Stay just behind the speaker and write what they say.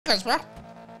Thanks, bro.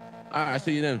 Alright,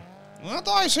 see you then. I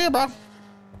thought I see you, bro.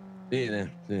 See you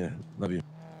then. Yeah, love you.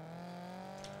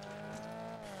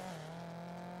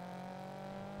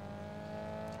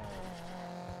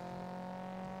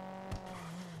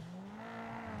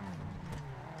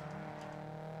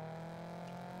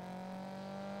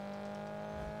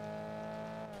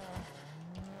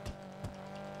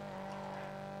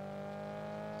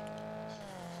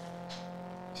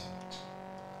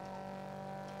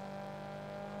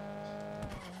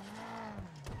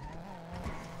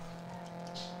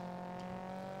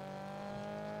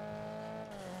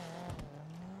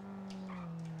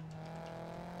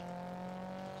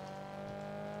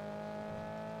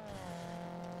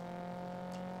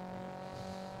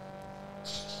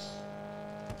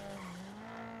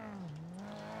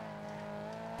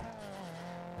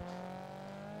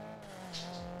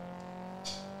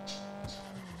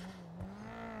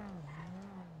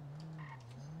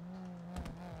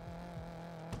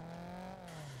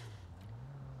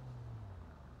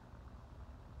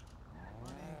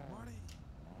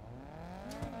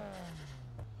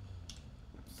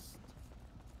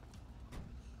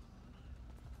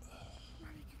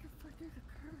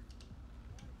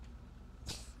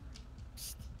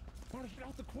 Marty, get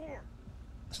out the car!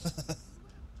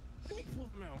 Let me pull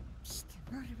him out.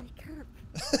 Marty, be careful.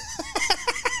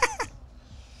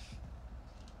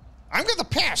 I'm gonna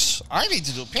piss. I need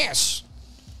to do piss.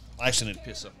 I actually need to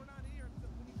piss up.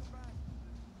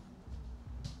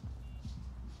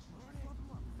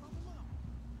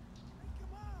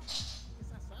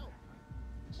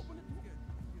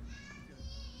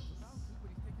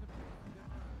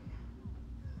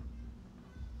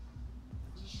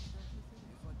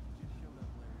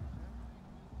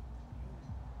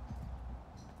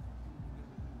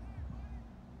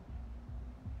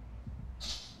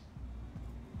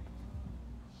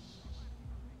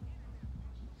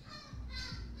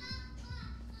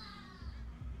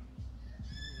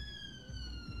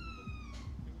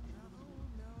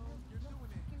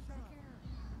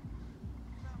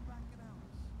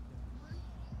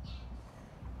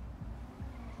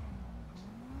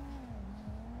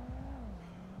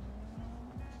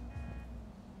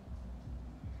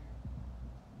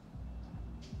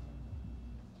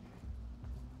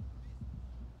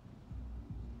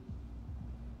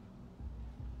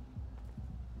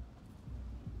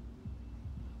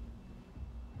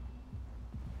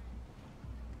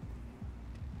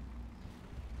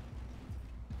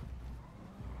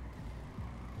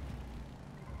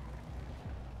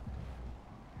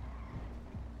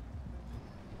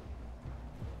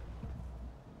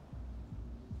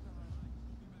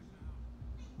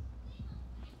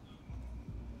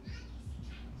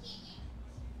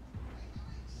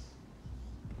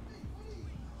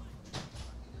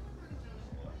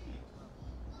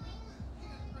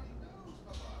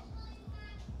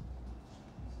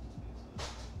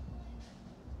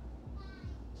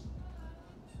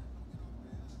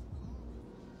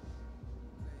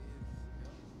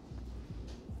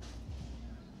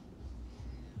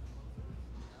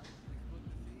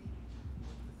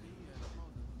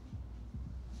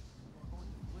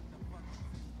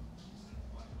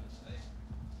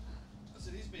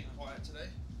 Today.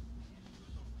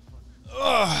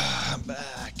 Oh, I'm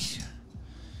back.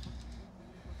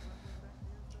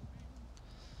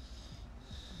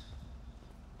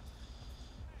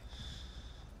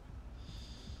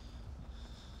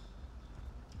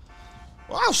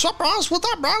 Wow, what's up, bros?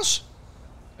 What's up, bros?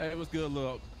 Hey, what's good,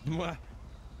 little? What?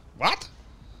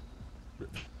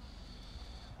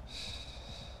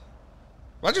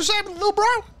 What'd you say, little bro?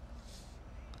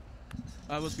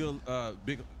 What's good,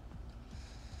 big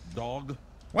dog?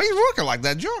 Why are you looking like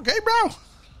that? You okay, bro?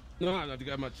 No, I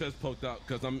got my chest poked out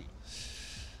because I'm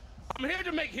here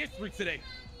to make history today.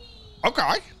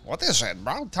 Okay, what is it,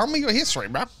 bro? Tell me your history,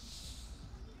 bro.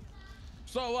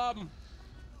 So,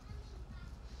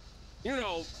 you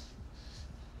know.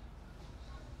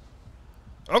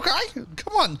 Okay,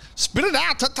 come on, spit it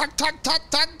out.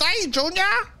 Hey, Junior.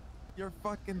 You're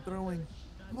fucking throwing.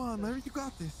 Come on, Larry, you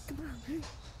got this. Come on, hey.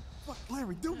 Fuck,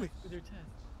 Larry, do it. With your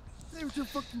chest. Say with your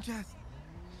fucking chest.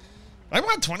 I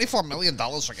want $24 million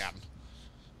again.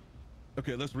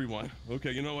 Okay, let's rewind.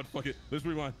 Okay, you know what? Fuck it. Let's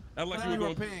rewind. I like Larry, you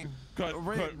were going. paying. Cut,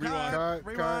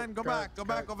 rewind. Go back. Go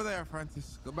back over there,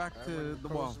 Francis. Go back to the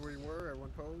wall. Where you were at one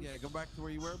pose. Yeah, go back to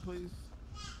where you were, please.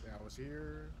 Yeah, I was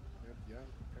here. Yep, yeah,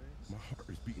 okay. My heart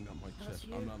is beating on my chest.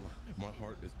 I'm not lying. My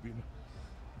heart is beating.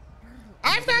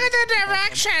 I've got a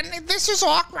direction. This is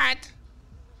awkward.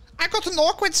 I got an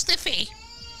awkward stiffy.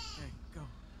 Okay, go.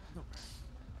 Go.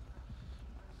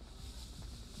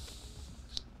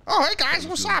 Oh, hey guys,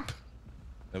 what's up?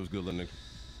 That was good, little nigga.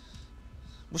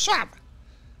 What's up?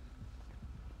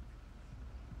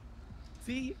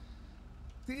 See,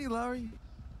 Larry.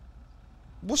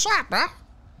 What's up, bro?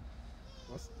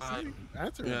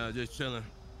 Answer. Yeah, just chilling.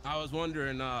 I was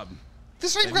wondering,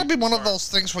 This ain't gonna be one of those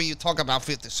things where you talk about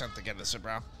 50 Cent again, is it,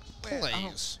 bro?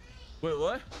 Please. wait,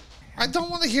 what? I don't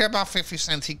want to hear about 50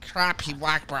 Cent. He crap, he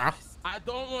whack, bro. I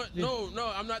don't want, no,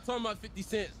 I'm not talking about 50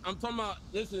 Cent. I'm talking about,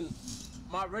 listen,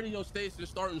 my radio station is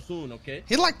starting soon, okay?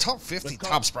 He like top 50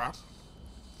 tops, bro.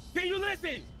 Can you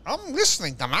listen? I'm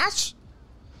listening, dumbass.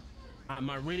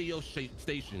 My radio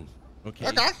station, okay?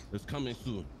 Okay. It's coming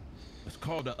soon. It's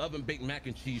called the Oven Baked Mac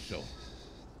and Cheese Show.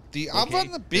 The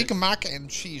Oven Big Mac and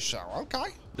Cheese Show,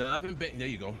 okay? The Oven Baked, there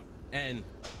you go. And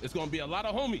it's gonna be a lot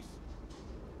of homies,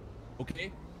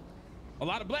 okay? A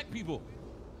lot of black people,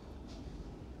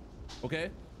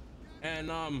 okay? And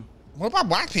What about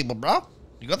black people, bro?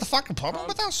 You got the fucking problem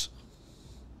with us?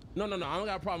 no, I don't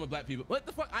got a problem with black people. What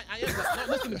the fuck? I am black.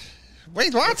 No, listen.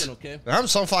 Wait, what? Listen, okay? I'm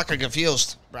so fucking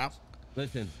confused, bro.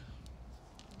 Listen,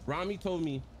 Rami told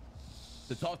me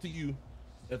to talk to you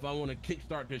if I want to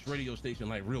kickstart this radio station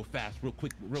like real fast, real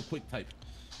quick type.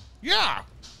 Yeah,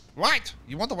 right.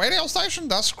 You want the radio station?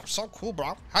 That's so cool,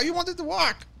 bro. How you want it to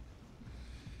work?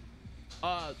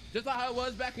 Just like how it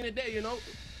was back in the day, you know,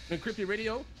 encrypted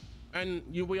radio, and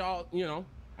we all, you know,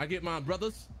 I get my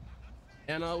brothers,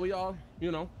 and we all,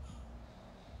 you know.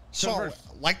 So, converse.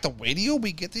 like the radio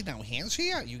we get in our hands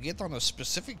here, you get on a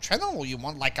specific channel, or you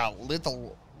want like a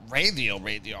little radio?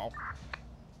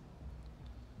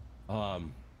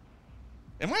 Am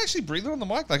I actually breathing on the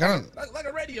mic? Like I don't. Like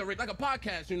a radio, like a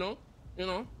podcast, you know.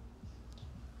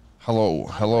 Hello.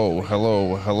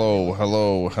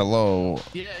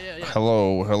 Yeah.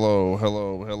 Hello.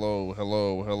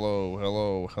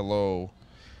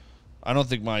 I don't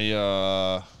think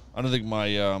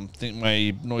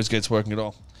my noise gate's working at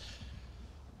all.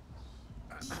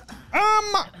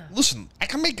 Listen, I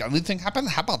can make anything happen.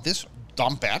 How about this,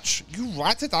 dumb batch? You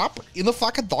write it up in a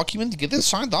fucking document, get it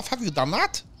signed off. Have you done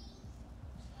that?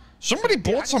 Somebody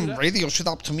brought some radio shit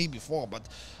up to me before, but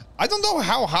I don't know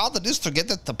how hard it is to get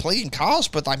it to play in cars,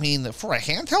 but I mean, for a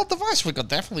handheld device, we could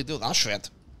definitely do that shit.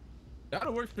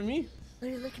 That'll work for me.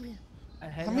 Look at me. A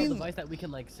handheld device that we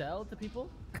can like sell to people?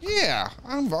 Yeah,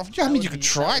 I mean, you could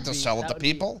try to sell it to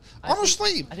people.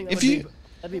 Honestly, I think if you...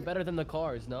 That'd be better than the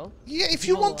cars, no? Yeah, if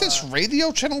you want this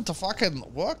radio channel to fucking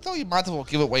work, though, you might as well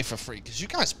give it away for free, because you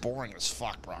guys boring as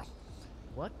fuck, bro.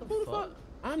 What the fuck?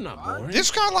 I'm not boring.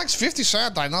 This guy likes 50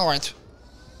 Cent, I know it.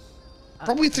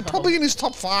 Probably in his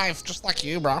top 5, just like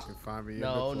you, bro.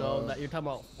 No, you're talking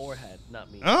about forehead,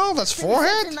 not me. Oh, that's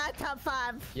forehead? In my top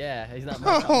 5. Yeah, he's not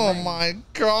my top Oh 5. my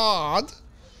god.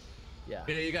 Yeah.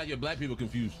 Yeah, you got your black people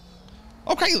confused.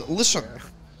 Okay, listen.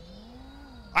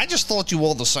 I just thought you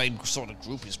all the same sort of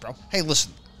groupies, bro. Hey,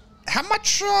 listen. How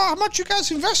much you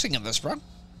guys investing in this, bro? It's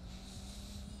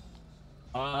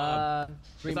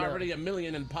already $1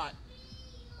 million in pot.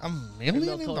 $1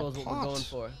 million in total the is what we're going pot.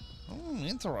 for. Oh,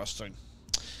 interesting.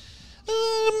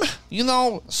 You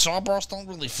know, Sawboss don't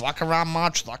really fuck around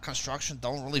much. Lot Construction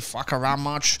don't really fuck around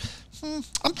much.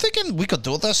 I'm thinking we could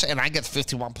do this and I get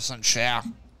 51% share.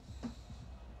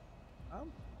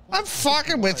 I'm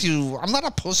fucking with you. I'm not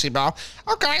a pussy, bro.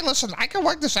 Okay, listen, I can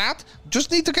work this out. Just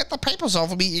need to get the papers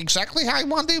over me exactly how I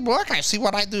want it to work. I see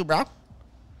what I do, bro.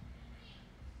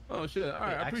 Oh, shit. All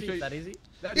right, I appreciate that easy?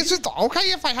 Is it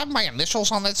okay if I have my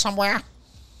initials on it somewhere?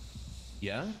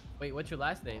 Yeah. Wait, what's your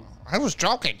last name? I was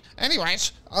joking.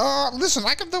 Anyways, listen,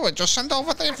 I can do it. Just send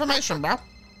over the information, bro.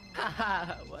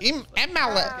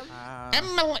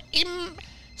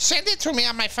 Send it to me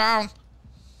on my phone.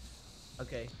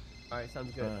 Okay. All right,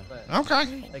 sounds good.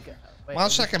 Okay. Wait, 1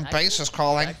 second, base is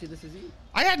calling. Actually, this is you?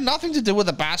 I had nothing to do with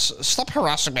the bass. Stop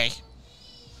harassing me.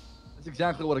 That's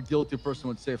exactly what a guilty person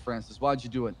would say, Francis. Why'd you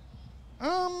do it?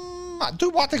 Do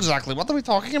what exactly? What are we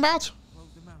talking about?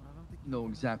 Know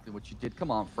exactly what you did.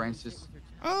 Come on, Francis.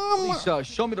 Please,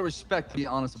 show me the respect to be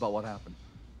honest about what happened.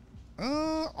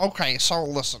 Okay, so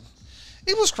listen.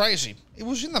 It was crazy. It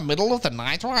was in the middle of the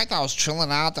night, right? I was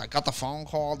chilling out. I got the phone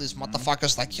call. These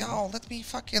motherfuckers like, yo, let me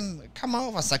fucking come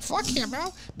over. I was like, fuck yeah,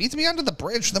 bro. Meet me under the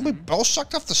bridge. Then we both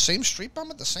sucked off the same street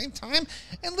bum at the same time.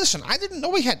 And listen, I didn't know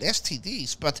we had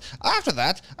STDs, but after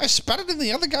that, I spat it in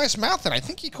the other guy's mouth, and I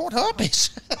think he caught herpes.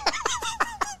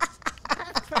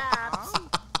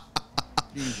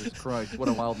 Jesus Christ, what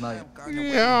a wild night.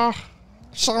 Yeah.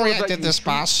 Sorry I did this,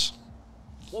 boss.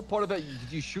 What part of that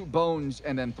did you shoot Bones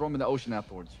and then throw him in the ocean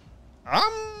afterwards?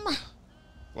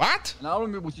 What? And I don't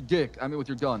mean with your dick, I mean with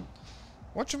your gun.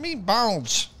 What you mean,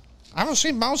 Bones? I haven't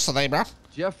seen Bones today, bro.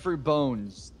 Jeffrey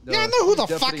Bones. Yeah, I know who the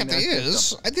fuck it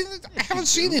is. I haven't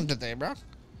seen him today, bro.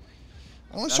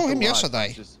 I only That's saw a him lie,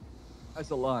 yesterday. Francis. That's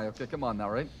a lie. Okay, come on now,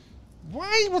 right?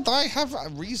 Why would I have a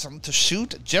reason to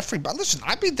shoot Jeffrey? But listen,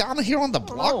 I've been down here on the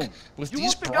block with you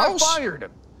these want the bros. guy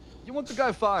fired. You want the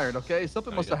guy fired, okay?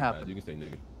 Something must have happened. You can say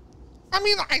nigga. I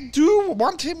mean, I do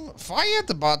want him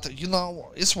fired, but you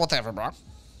know, it's whatever, bro.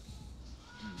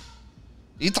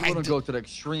 You wouldn't go to the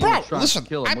extreme. Bro, of trying listen, to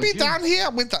kill him, I've would been you? down here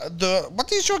with the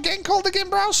what is your gang called again,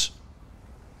 bros?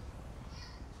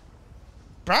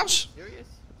 Bros? Serious?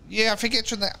 Yeah, I forget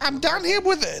your name. I'm down here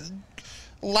with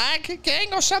Lag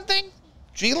Gang or something.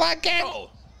 G-Lag Gang. Oh,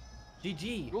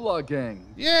 GG. Gulag gang.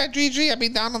 Yeah, GG. I've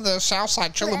been down on the south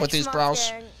side chilling with these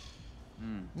bros.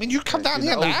 I mean, you come down in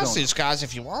here the and ask ozone. these guys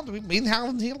if you want. We've been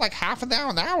down here like half an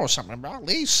hour or something, bro, at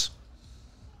least.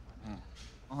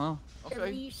 Uh-huh.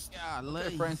 Okay. Yeah,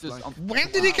 Okay, Francis.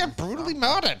 When did he get brutally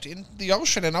murdered in the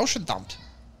ocean and ocean dumped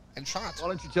and shot? Why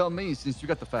don't you tell me since you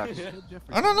got the facts?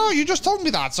 I don't know. You just told me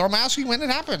that, so I'm asking when it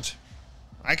happened.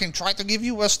 I can try to give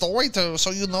you a story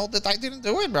so you know that I didn't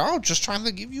do it, bro. Just trying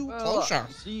to give you closure.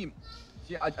 See,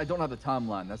 I don't have the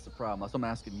timeline. That's the problem. That's why I'm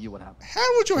asking you what happened. How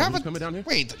would you have who's a... coming down here?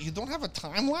 Wait, you don't have a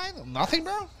timeline? Nothing,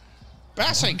 bro?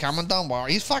 Bass ain't coming, don't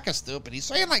worry. He's fucking stupid. He's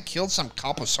saying I killed some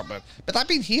cop or something. But I've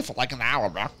been here for like an hour,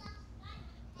 bro.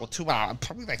 Well, 2 hours.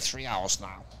 Probably like 3 hours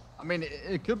now. I mean,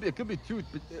 it could be two.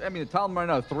 I mean, the time right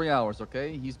now is 3 hours.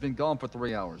 Okay, he's been gone for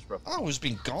 3 hours, bro. Oh, he's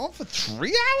been gone for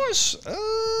 3 hours?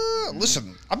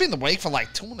 Listen, I've been awake for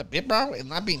like 2 and a bit, bro.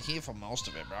 And I've been here for most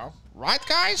of it, bro. Right,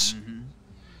 guys?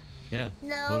 yeah.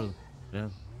 No. Totally. Yeah.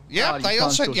 Yep, Oh, you they all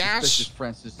sound said so yes. suspicious,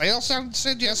 Francis. They all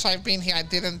said yes, I've been here. I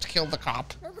didn't kill the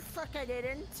cop. No, the fuck I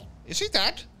didn't. Is he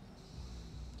dead?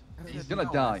 He's gonna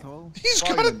die. He's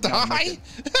Probably gonna not die? make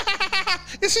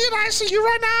Is he in ICU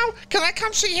right now? Can I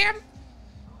come see him?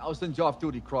 I'll send you off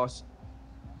duty, Cross.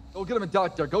 Go get him a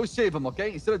doctor. Go save him,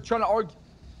 okay? Instead of trying to argue.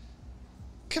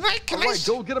 Can I? All right,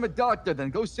 go get him a doctor then.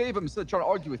 Go save him instead of trying to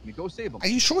argue with me. Go save him. Are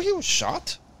you sure he was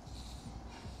shot?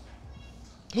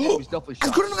 Yeah, he was definitely shot.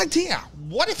 I've got an idea.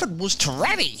 What if it was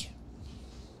Toretti?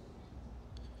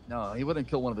 No, he wouldn't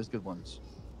kill one of his good ones.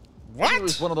 If he What?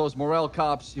 was one of those morale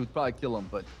cops, he would probably kill him,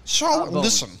 but... So not Bones.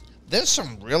 listen, there's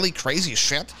some really crazy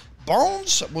shit.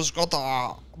 Bones Bones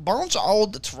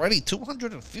owed Toretti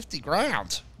 250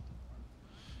 grand.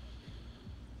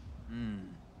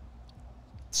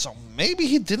 So maybe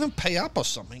he didn't pay up or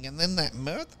something, and then that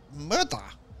murder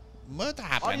happened.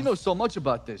 How do you know so much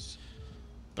about this?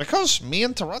 Because me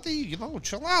and Toretti, you know,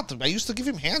 chill out. I used to give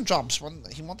him hand jobs when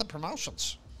he wanted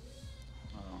promotions.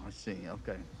 Oh, I see.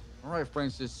 Okay. All right,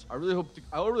 Francis. I really hope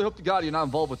to God you're not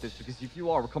involved with this, because if you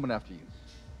are, we're coming after you.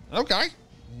 Okay.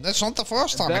 That's not the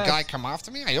first time And a guy Bass- come after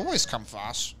me. I always come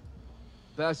fast.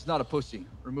 Bass is not a pussy.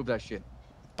 Remove that shit.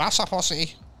 Bassa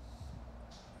pussy.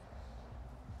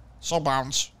 So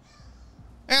Bounce.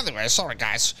 Anyway, sorry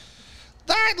guys.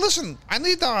 Listen, I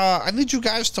need you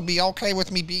guys to be okay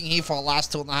with me being here for the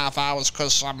last 2.5 hours,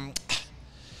 cause I need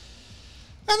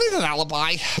an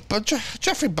alibi. But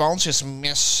Jeffrey Bones is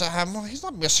he's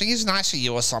not missing. He's in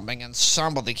ICU or something, and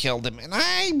somebody killed him, and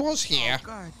I was here,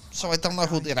 so I don't know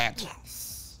who did that.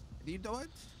 Did you do it?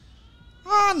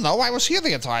 Oh no, I was here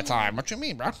the entire time. What you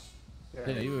mean, bro? Yeah,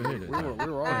 you were here. We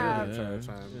were all here the entire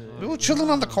time. We were chilling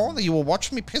on the corner. You were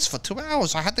watching me piss for 2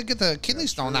 hours. I had to get the kidney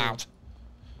stone out.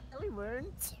 No, we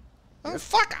weren't. Oh,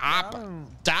 fuck up,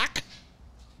 Doc.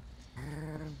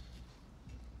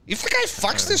 If the guy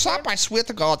fucks this up, I swear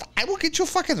to God, I will get you a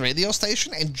fucking radio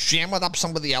station and jam it up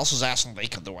somebody else's ass and they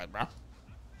can do it, bro.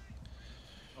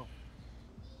 You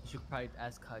should probably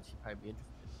ask Hutch. She'd probably be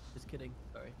interested. Just kidding.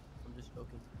 Sorry. I'm just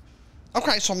joking.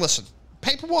 Okay, so listen.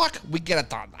 Paperwork, we get it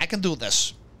done. I can do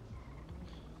this.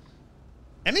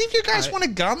 Any of you guys want a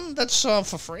gun that's for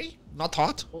free? Not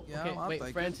hot? Well, Yeah, okay, I'll wait, take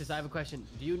it. Francis, I have a question.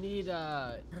 Do you need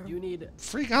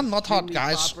Free gun, not hot,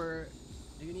 guys. do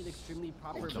you need extremely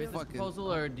proper the business fucking-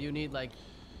 proposal, or do you need like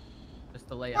just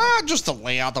the layout? Just the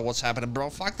layout of what's happening, bro.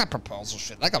 Fuck that proposal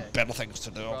shit. I got Okay. better things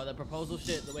to do. Bro, the proposal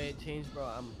shit, the way it changed,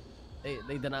 bro,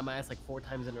 they denied my ass like 4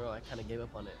 times in a row. I kind of gave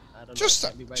up on it. I don't know. Just it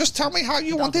can't be right. tell me how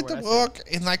you want it to 2000 where I work,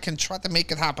 and I can try to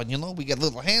make it happen. You know, we get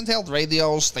little handheld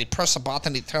radios. They press a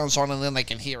button, it turns on, and then they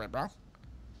can hear it, bro.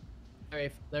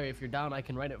 Larry, if you're down, I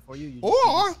can write it for you. You just-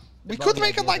 Or just we give could all the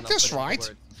make it ideas like and I'll this, put it into right? words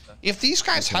and stuff. If these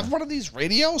guys have one of these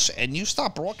radios and you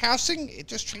stop broadcasting, it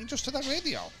just changes to that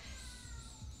radio.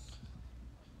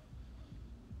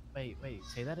 Wait,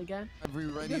 say that again? Every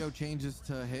radio changes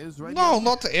to his radio? No,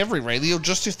 not to every radio,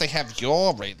 just if they have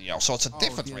your radio. So it's a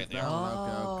different yes, radio. that one.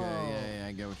 Oh. Okay. Yeah,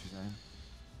 I get what you're saying.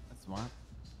 That's smart.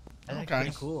 That's Okay.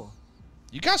 pretty cool.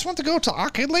 You guys want to go to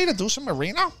arcade later, do some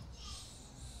arena?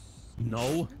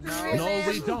 No,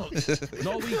 we don't.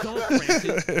 No, we don't,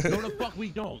 Francis. No, the fuck we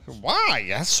don't. Why?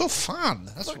 That's so fun.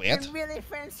 That's weird. Really,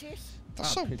 Francis?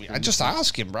 That's so weird. I just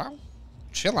asked him, bro.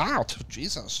 Chill out.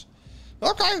 Jesus.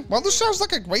 Okay, well, this sounds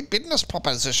like a great business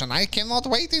proposition. I cannot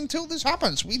wait until this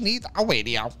happens. We need a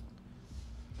radio.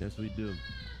 Yes, we do.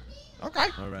 Okay.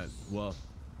 All right. Well,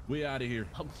 we out of here.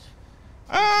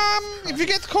 If you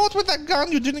get caught with that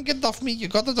gun, you didn't get it off me. You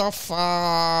got it off,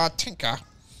 Tinker.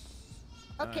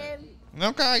 Okay.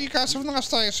 Okay, you guys have a nice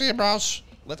day. See you, bros.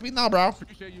 Let me know, bro.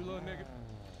 Appreciate you, little nigga.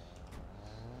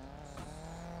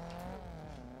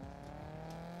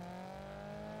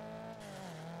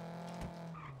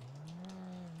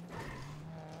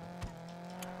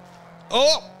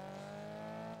 Oh!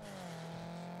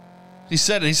 He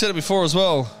said it. He said it before as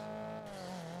well.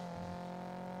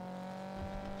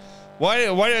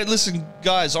 Why, listen,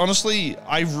 guys, honestly,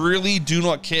 I really do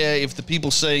not care if the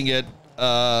people saying it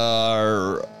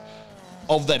are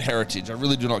of that heritage. I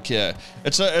really do not care.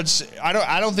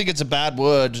 I don't think it's a bad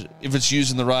word if it's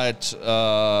used in the right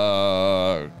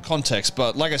context,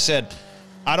 but like I said,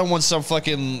 I don't want some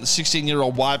fucking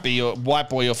 16-year-old white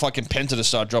boy or fucking Penta to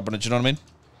start dropping it, you know what I mean?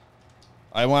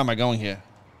 Why am I going here?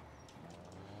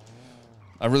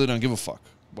 I really don't give a fuck.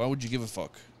 Why would you give a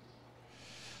fuck?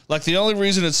 Like, the only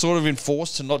reason it's sort of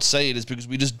enforced to not say it is because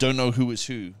we just don't know who is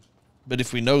who. But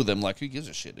if we know them, like, who gives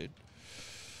a shit, dude?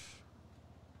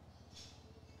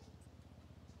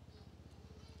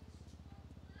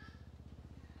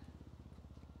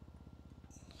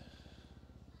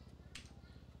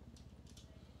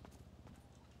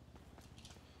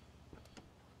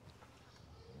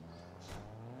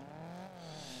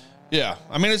 Yeah,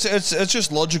 I mean it's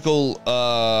just logical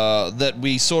that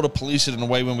we sort of police it in a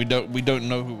way when we don't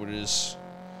know who it is.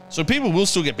 So people will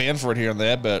still get banned for it here and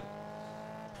there, but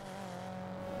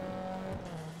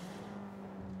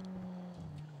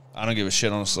I don't give a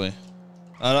shit, honestly.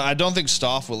 I don't think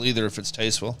staff will either if it's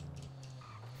tasteful.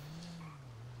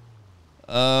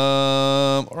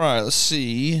 All right, let's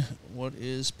see what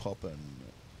is poppin'.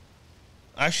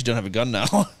 I actually don't have a gun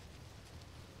now.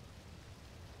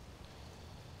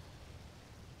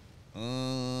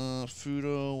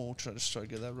 Fudo, we'll try to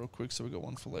get that real quick so we got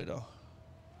one for later.